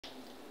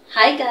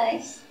Hi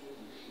guys,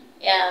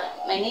 yeah,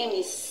 my name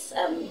is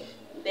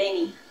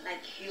Benny,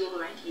 like you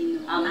rightly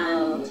know. I'm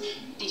a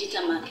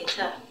digital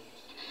marketer,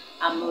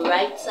 I'm a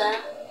writer,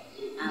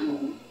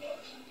 I'm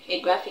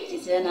a graphic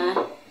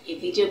designer,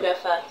 a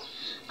videographer,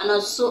 and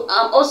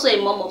I'm also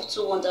a mom of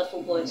two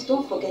wonderful boys.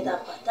 Don't forget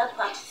that part. That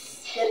part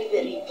is very,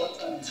 very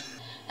important.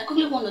 I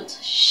quickly want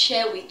to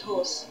share with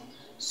us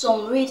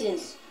some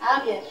reasons. I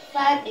have here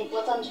 5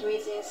 important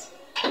reasons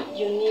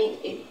you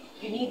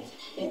need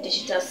a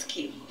digital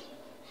skill.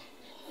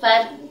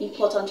 5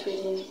 important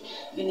reasons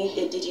you need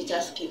a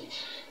digital skill.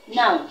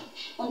 Now,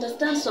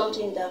 understand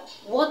something that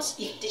what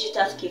is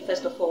digital skill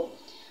first of all?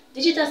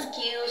 Digital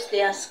skills,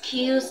 they are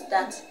skills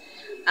that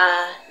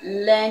are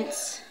learned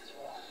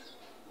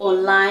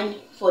online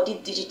for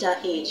the digital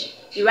age.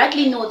 You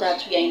rightly know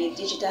that we are in a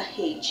digital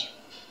age.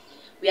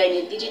 We are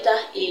in a digital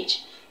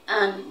age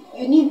and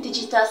you need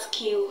digital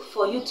skill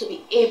for you to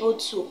be able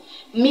to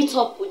meet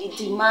up with the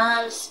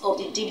demands of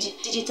the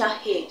digital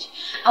age.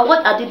 And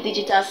what are the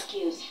digital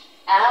skills?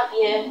 I have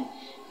here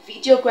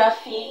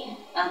videography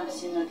and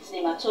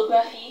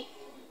cinematography.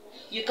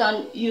 You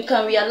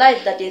can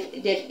realize that there's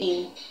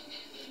in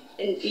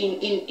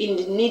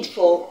the need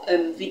for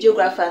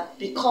videographer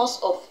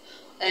because of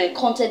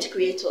content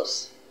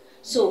creators.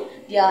 So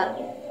they are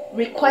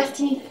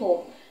requesting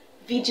for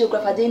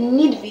videographer. They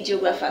need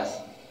videographers.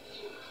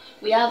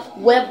 We have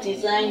web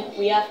design,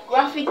 we have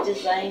graphic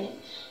design,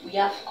 we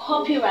have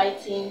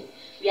copywriting,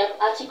 we have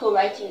article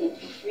writing and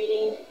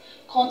proofreading,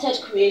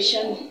 content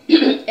creation,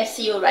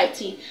 SEO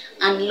writing,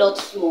 and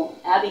lots more.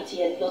 I have it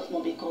here, lots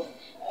more, because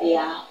they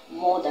are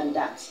more than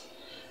that,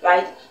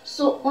 right?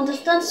 So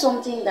understand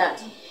something,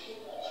 that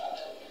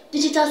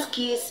digital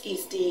skills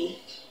is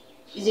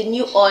the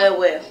new oil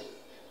well.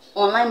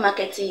 Online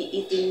marketing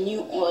is the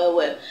new oil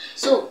well.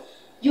 So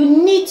you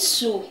need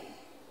to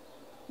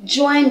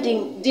join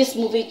this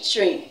movie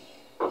train.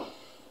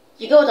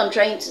 You get what I'm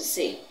trying to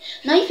say?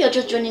 Now, if you're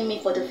just joining me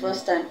for the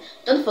first time,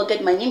 don't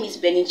forget my name is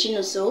Benny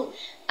Chinoso,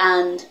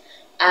 and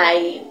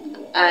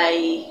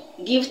I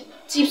give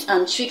tips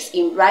and tricks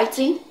in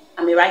writing.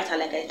 I'm a writer,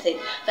 like I said.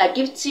 So I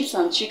give tips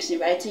and tricks in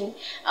writing.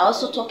 I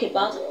also talk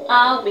about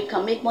how we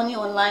can make money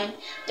online.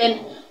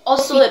 Then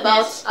also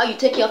about how you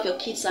take care of your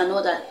kids and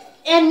all that.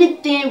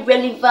 Anything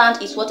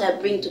relevant is what I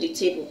bring to the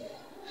table.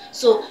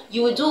 So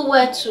you will do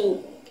well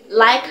to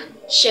like,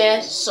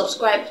 share,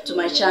 subscribe to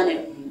my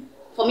channel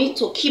for me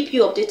to keep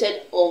you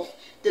updated of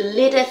the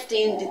latest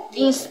things, the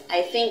things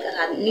I think that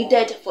are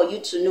needed for you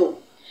to know.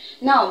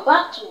 Now,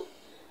 back to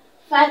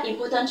 5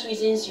 important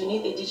reasons you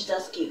need a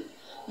digital skill.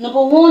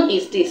 Number 1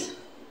 is this.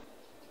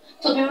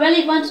 To be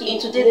relevant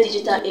in today's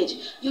digital age,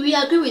 you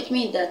will agree with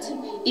me that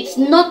it's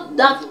not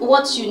that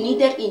what you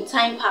needed in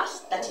time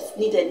past that is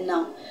needed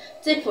now.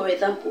 Take for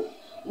example,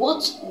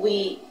 what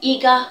we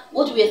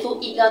were so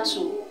eager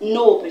to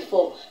know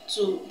before,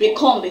 to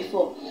become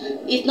before,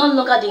 is no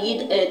longer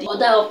the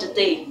order of the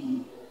day.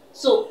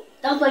 So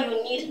that's why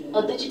you need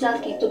a digital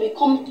skill to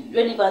become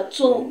relevant,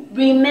 to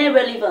remain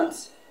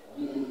relevant.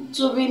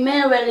 To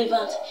remain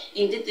relevant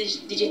in this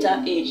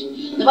digital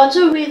age. Number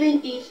 2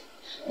 reason is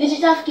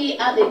digital skill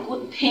has a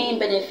good paying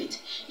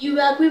benefit. You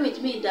will agree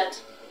with me that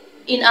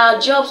in our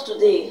jobs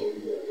today,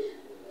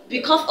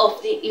 because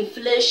of the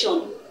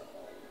inflation,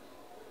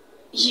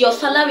 your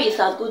salary is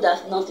as good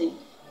as nothing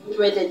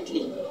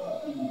presently.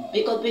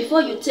 Because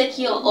before you take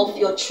care of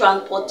your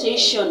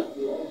transportation,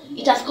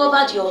 it has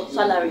covered your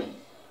salary.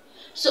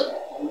 So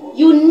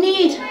you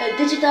need a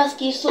digital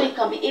skill so you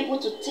can be able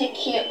to take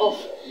care of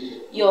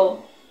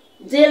your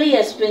daily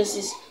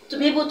expenses, to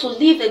be able to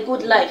live a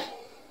good life.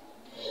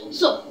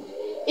 So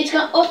it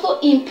can also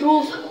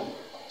improve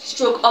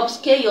stroke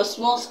upscale your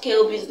small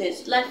scale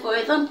business. Like for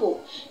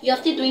example, you are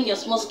still doing your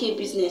small scale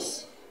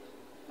business,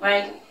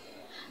 right?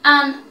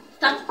 And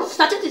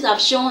statistics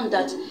have shown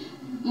that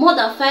more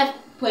than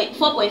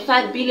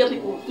 4.5 billion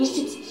people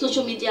visit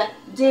social media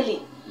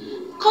daily.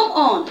 Come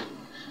on,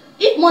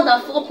 if more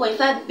than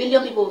 4.5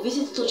 billion people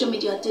visit social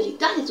media daily,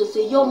 that is to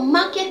say your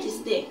market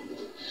is there.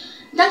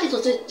 That is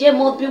to say there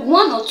must be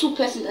 1 or 2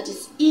 persons that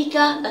is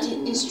eager, that is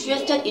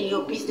interested in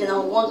your business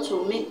and want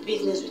to make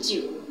business with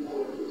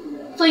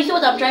you. So you see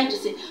what I'm trying to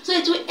say? So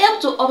it will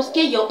help to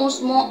upscale your own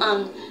small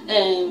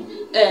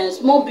and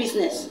small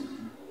business.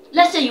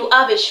 Let's say you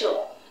have a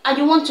shop and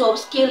you want to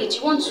upscale it,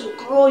 you want to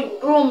grow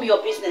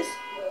your business.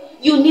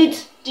 You need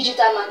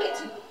digital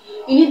marketing.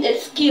 You need a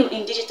skill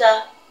in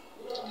digital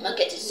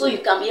marketing so you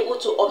can be able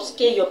to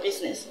upscale your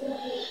business.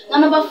 Now,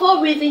 number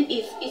 4 reason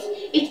is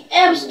it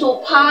helps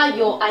to power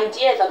your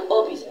ideas and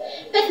hobbies.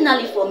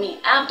 Personally, for me,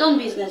 I have done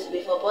business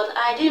before, but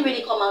I didn't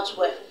really come out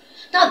well.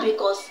 That's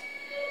because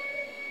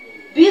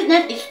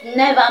business is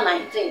never my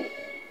thing.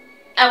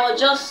 I was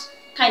just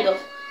kind of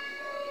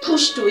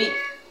pushed to it.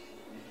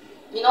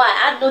 You know, I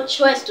had no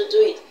choice to do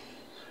it.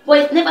 But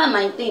it's never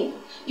my thing.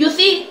 You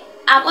see,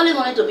 I've always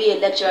wanted to be a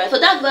lecturer. So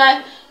that's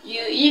why,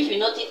 if you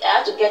notice, I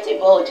had to get a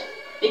board.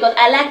 Because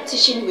I like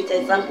teaching with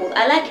examples.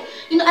 I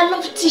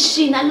love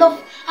teaching. I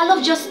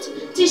love just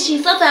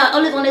teaching. Sometimes I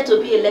always wanted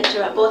to be a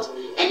lecturer. But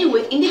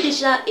anyway, in the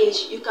digital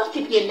age, you can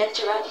still be a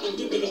lecturer in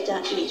the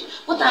digital age.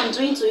 What I'm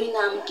doing to you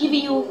now, I'm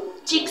giving you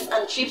tricks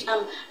and tips.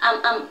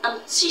 I'm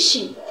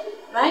teaching,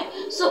 right?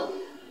 So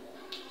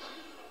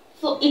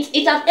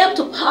it has helped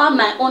to power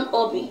my own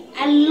hobby.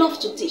 I love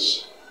to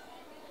teach.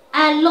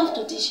 I love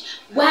to teach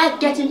while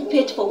getting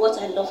paid for what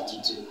I love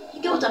to do.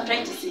 You get what I'm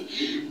trying to say?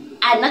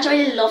 I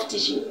naturally love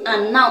teaching,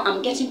 and now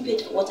I'm getting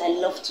paid for what I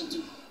love to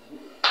do.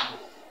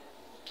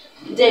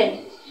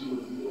 Then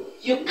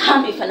you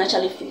can't be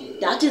financially free.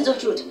 That is the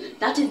truth.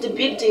 That is the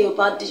big deal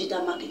about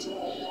digital marketing.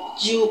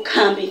 You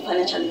can't be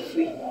financially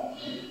free.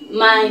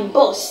 My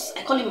boss,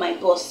 I call him my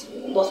boss,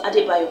 Boss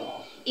Adebayo.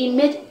 He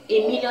made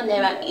 ₦1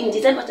 million in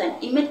December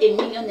time. He made ₦1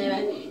 million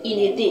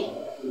in a day.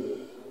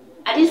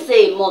 I didn't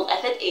say a month,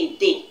 I said a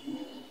day.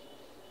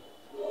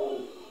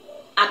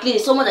 At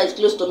least someone that is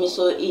close to me,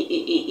 so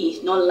he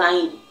is not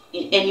lying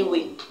in any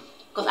way.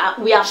 Because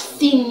we have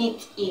seen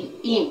it in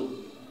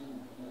him.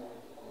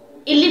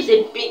 He lives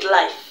a big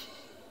life.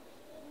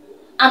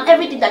 And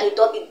everything that he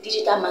does is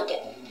digital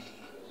marketing.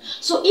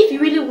 So if you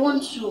really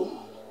want to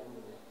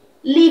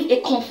live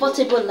a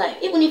comfortable life,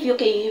 even if you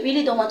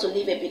really don't want to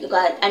live a big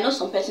life. I know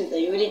some persons that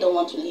you really don't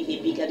want to live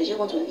a big life. They just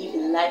want to live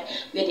a life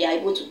where they are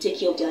able to take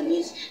care of their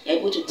needs, they are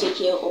able to take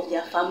care of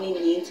their family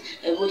needs,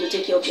 they are able to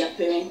take care of their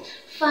parents.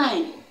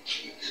 Fine.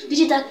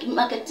 Digital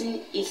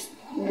marketing is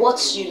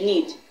what you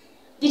need.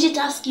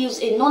 Digital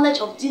skills, a knowledge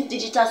of these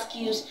digital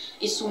skills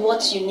is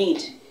what you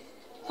need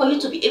for you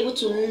to be able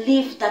to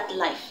live that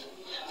life,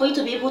 for you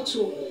to be able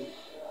to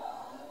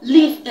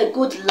live a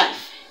good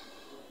life,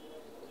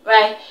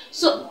 right?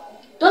 So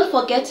don't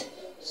forget,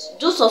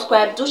 do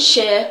subscribe, do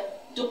share,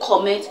 do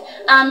comment.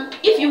 And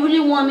if you really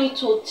want me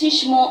to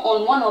teach more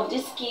on one of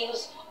these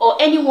skills, or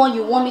anyone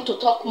you want me to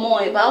talk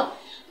more about,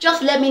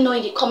 just let me know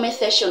in the comment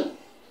section.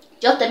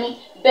 Just tell me,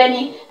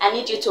 Benny, I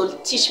need you to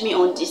teach me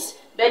on this.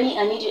 Benny,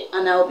 I need you,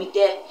 and I'll be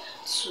there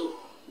to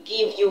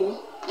give you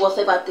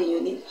whatever thing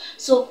you need.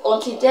 So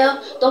until then,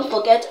 don't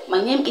forget,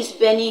 my name is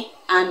Benny,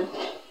 and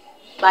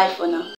bye for now.